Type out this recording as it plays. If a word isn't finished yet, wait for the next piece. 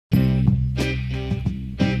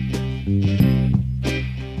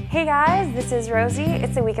Hey guys, this is Rosie.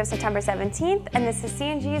 It's the week of September 17th, and this is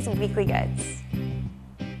C&G's Weekly Goods.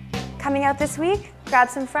 Coming out this week, grab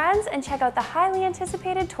some friends and check out the highly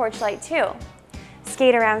anticipated Torchlight 2.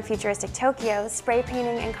 Skate around futuristic Tokyo, spray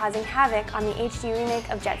painting and causing havoc on the HD remake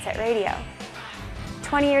of Jet Set Radio.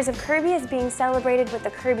 20 years of Kirby is being celebrated with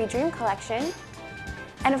the Kirby Dream Collection.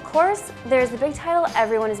 And of course, there's the big title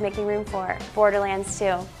everyone is making room for, Borderlands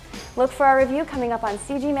 2. Look for our review coming up on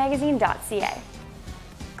Cgmagazine.ca.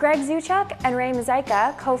 Greg Zuchuk and Ray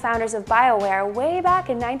Mazeika, co-founders of BioWare way back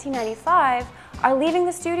in 1995, are leaving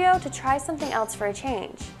the studio to try something else for a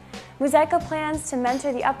change. Mazeika plans to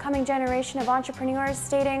mentor the upcoming generation of entrepreneurs,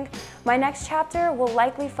 stating, "My next chapter will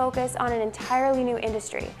likely focus on an entirely new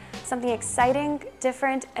industry, something exciting,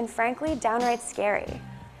 different, and frankly, downright scary."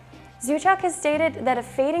 Zuchuk has stated that a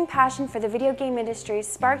fading passion for the video game industry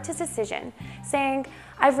sparked his decision, saying,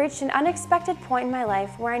 "I've reached an unexpected point in my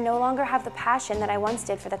life where I no longer have the passion that I once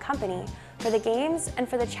did for the company, for the games, and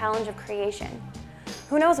for the challenge of creation."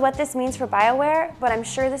 Who knows what this means for BioWare, but I'm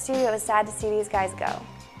sure the studio is sad to see these guys go.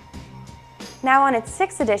 Now on its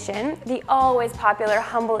 6th edition, the always popular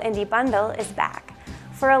Humble Indie Bundle is back.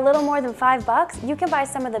 For a little more than $5, you can buy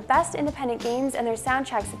some of the best independent games and their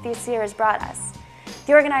soundtracks that this year has brought us.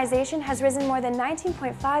 The organization has risen more than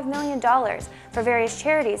 $19.5 million for various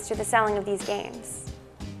charities through the selling of these games.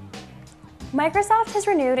 Microsoft has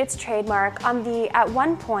renewed its trademark on the, at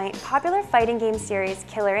one point, popular fighting game series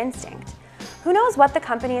Killer Instinct. Who knows what the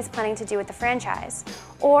company is planning to do with the franchise?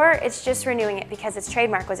 Or it's just renewing it because its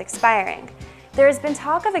trademark was expiring. There has been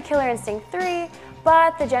talk of a Killer Instinct 3,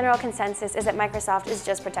 but the general consensus is that Microsoft is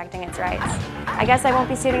just protecting its rights. I guess I won't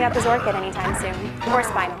be suiting up as Orchid anytime soon, or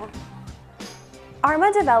Spinal.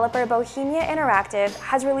 Arma developer Bohemia Interactive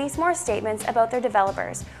has released more statements about their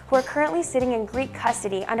developers, who are currently sitting in Greek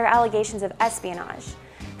custody under allegations of espionage.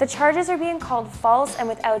 The charges are being called false and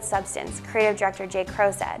without substance, creative director Jay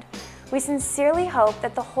Crow said. "We sincerely hope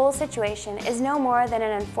that the whole situation is no more than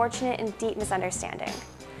an unfortunate and deep misunderstanding."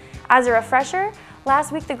 As a refresher,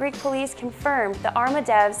 last week the Greek police confirmed the Arma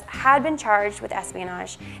devs had been charged with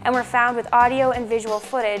espionage and were found with audio and visual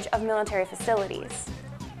footage of military facilities.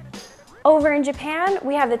 Over in Japan,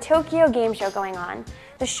 we have the Tokyo Game Show going on.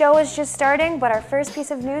 The show is just starting, but our first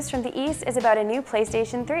piece of news from the East is about a new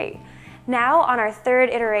PlayStation 3. Now, on our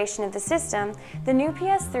 3rd iteration of the system, the new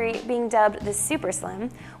PS3, being dubbed the Super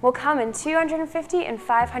Slim, will come in 250 and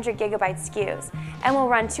 500 gigabyte SKUs, and will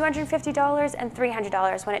run $250 and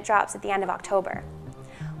 $300 when it drops at the end of October.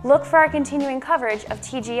 Look for our continuing coverage of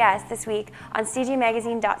TGS this week on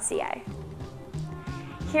Cgmagazine.ca.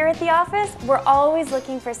 Here at the office, we're always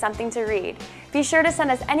looking for something to read. Be sure to send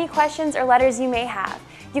us any questions or letters you may have.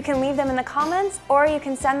 You can leave them in the comments, or you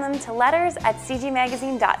can send them to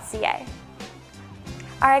letters@cgmagazine.ca.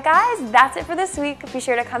 Alright guys, that's it for this week. Be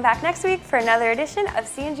sure to come back next week for another edition of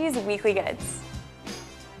C&G's Weekly Goods.